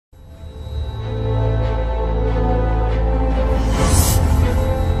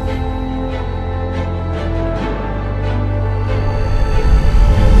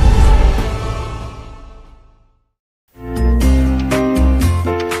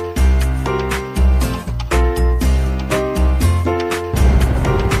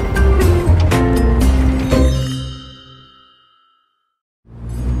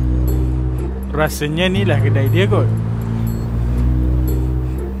Rasanya ni lah kedai dia kot.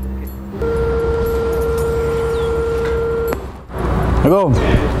 Assalamualaikum.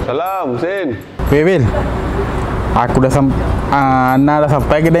 Salam, Husin. Bil, aku dah Ana dah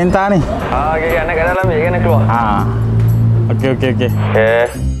sampai kedai entah ni. Okey, anak kat dalam ni, kan nak keluar. Okey. Okey.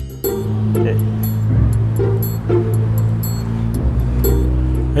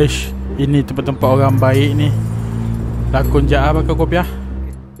 Ish, ini tempat-tempat orang baik ni. Lakon je bakal kopiah.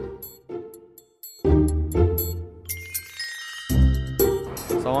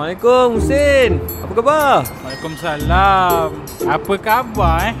 Assalamualaikum, Husin. Apa khabar? Waalaikumsalam. Apa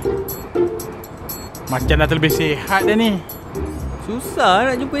khabar Macam dah terlebih sihat dah ni.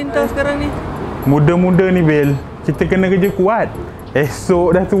 Susah nak jumpa Intan sekarang ni. Muda-muda ni Bil, kita kena kerja kuat.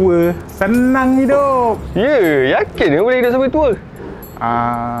 Esok dah tua, senang hidup. Ya, yakin dia boleh hidup sampai tua?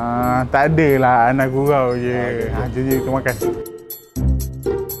 Tak adalah, anak gurau je. Jom kita makan.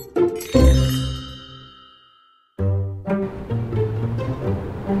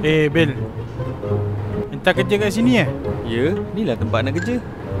 Bil, entah kerja kat sini Ya, inilah tempat nak kerja.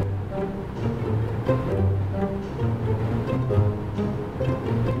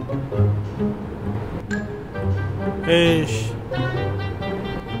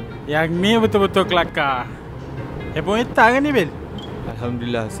 Yang ni betul-betul kelakar. Handphone Eta kan ni Bil?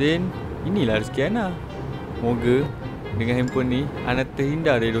 Alhamdulillah, Husin. Inilah rezeki Ana. Moga dengan handphone ni Ana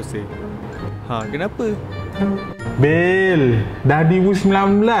terhindar dari dosa. Kenapa? Bil, dah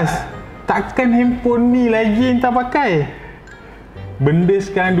 2019. Takkan handphone ni lagi entah pakai? Benda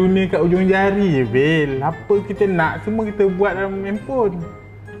sekarang dunia kat ujung jari je Bil. Apa kita nak, semua kita buat dalam handphone.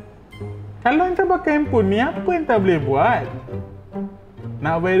 Kalau entah pakai handphone ni, apa entah boleh buat?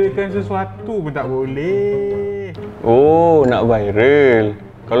 Nak viralkan sesuatu pun tak boleh. Oh, nak viral.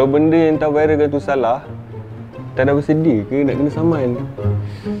 Kalau benda yang tak viralkan tu salah, tak dah bersedia ke nak kena saman?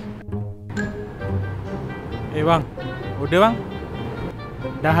 Bang, order bang.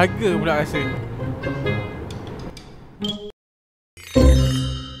 Dah harga pula rasa.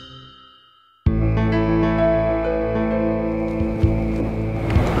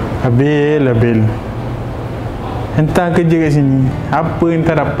 Bil. Entah kerja kat sini, apa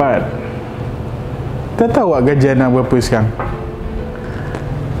entah dapat. Tak tahu awak gaji anak berapa sekarang?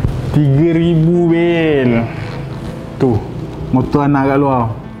 3,000 Bil. Tu, motor anak kat luar.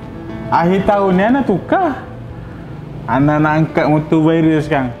 Akhir tahun ni anak tukar. Anak nak angkat motor viral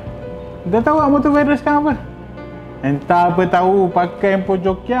sekarang. Tak tahu awak motor viral sekarang apa? Entah apa tahu, pakai handphone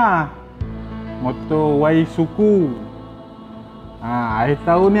Jokia. Motor Suku. Akhir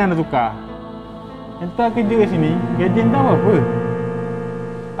tahun ni anak tukar. Entah kerja kat sini, gaji entah apa.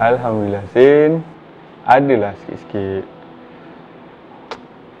 Alhamdulillah, Sin. Adalah sikit-sikit.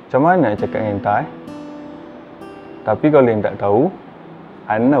 Macam mana nak cakap dengan Entah? Tapi kalau yang tak tahu,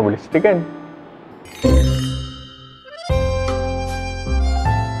 Ana boleh ceritakan.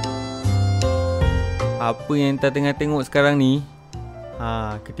 Apa yang Entah tengah tengok sekarang ni,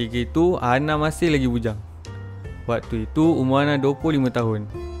 ketika itu Ana masih lagi bujang. Waktu itu umur Ana 25 tahun.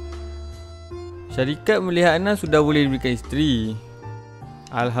 Syarikat melihat Ana sudah boleh diberikan isteri.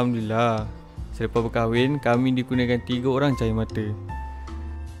 Alhamdulillah. Selepas berkahwin, kami dikurniakan 3 orang cahaya mata.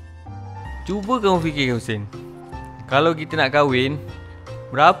 Cuba kamu fikirkan, Husin. Kalau kita nak kahwin,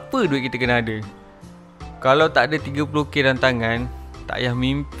 berapa duit kita kena ada? Kalau tak ada 30k dalam tangan, tak payah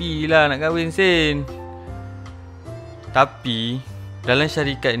mimpilah nak kahwin, Sin. Tapi dalam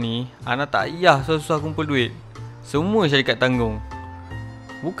syarikat ni, Ana tak payah susah-susah kumpul duit. Semua syarikat tanggung.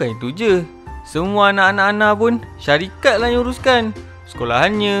 Bukan itu je, semua anak-anak Ana pun syarikat lah yang uruskan.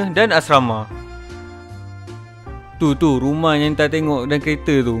 Sekolahannya dan asrama. Tu rumah yang Entah tengok dan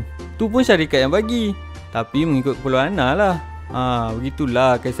kereta tu pun syarikat yang bagi. Tapi mengikut keperluan Ana lah.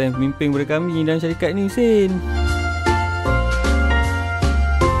 Begitulah kisah pemimpin kepada kami dalam syarikat ni, Sin.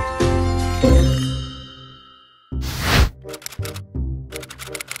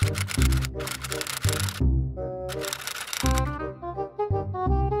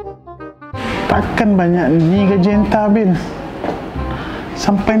 Takkan banyak ni gaji Entah Bil.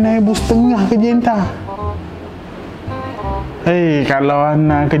 Sampai naik setengah gaji Entah. Kalau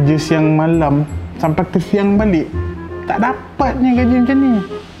Ana kerja siang malam sampai ke siang balik, tak dapatnya gaji macam ni.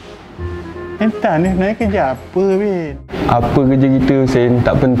 Entah ni sebenarnya kerja apa Bil? Apa kerja kita, Husin,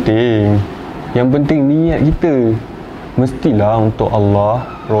 tak penting. Yang penting niat kita. Mestilah untuk Allah,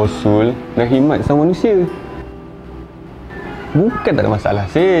 Rasul dan khidmat sama manusia. Bukan tak ada masalah,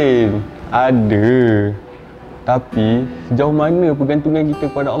 Sin. Ada. Tapi sejauh mana pergantungan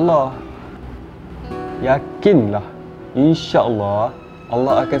kita kepada Allah? Yakinlah, insya-Allah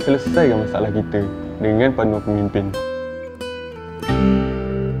Allah akan selesaikan masalah kita dengan panduan pemimpin.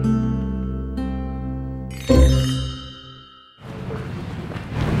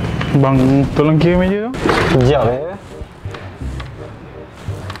 Bang, tolong kira meja tu. Sekejap ya.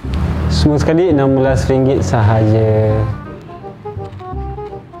 Semua sekali RM16 sahaja.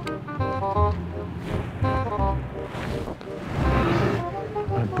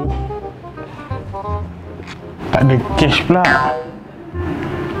 Aduh. Tak ada cash pula.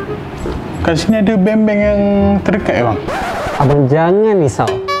 Kat sini ada bank-bank yang terdekat ya bang? Abang jangan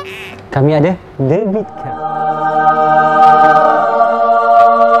risau. Kami ada debit card.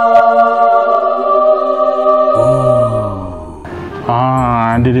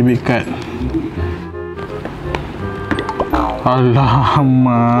 Ada debit card.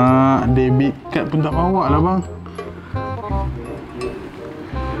 Alamak, debit card pun tak bawa lah bang.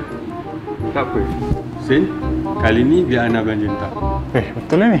 Tak apa. Sen, kali ni biar Ana belanja entah.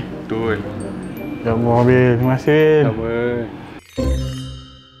 Betul lah ni? Betul. Ya Allah, Bil. Terima kasih, Bil. Tak apa.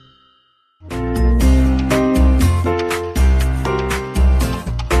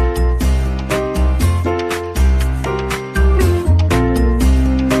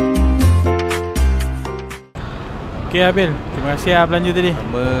 Okey, Abil. Terima kasih lah belanja tadi.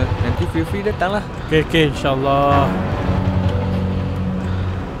 Sama. Nanti free datang lah. Okey, insyaAllah.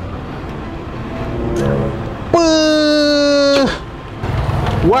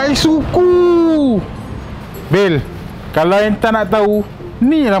 Wai suku. Bil, kalau yang tak nak tahu,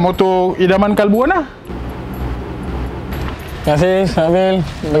 ni lah motor idaman kalbu Ana. Terima kasih, Abil.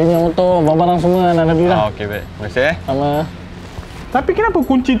 Bagi motor, barang-barang semua dah beli lah. Okey, baik. Terima kasih. Sama. Tapi kenapa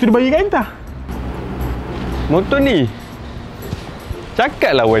kunci tu dibagi kat Entah? Motor ni.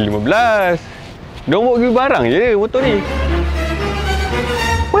 Cakaplah Y15. Diorang bawa pergi barang je motor ni.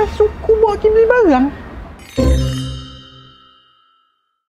 Wai suku bawa pergi beli barang?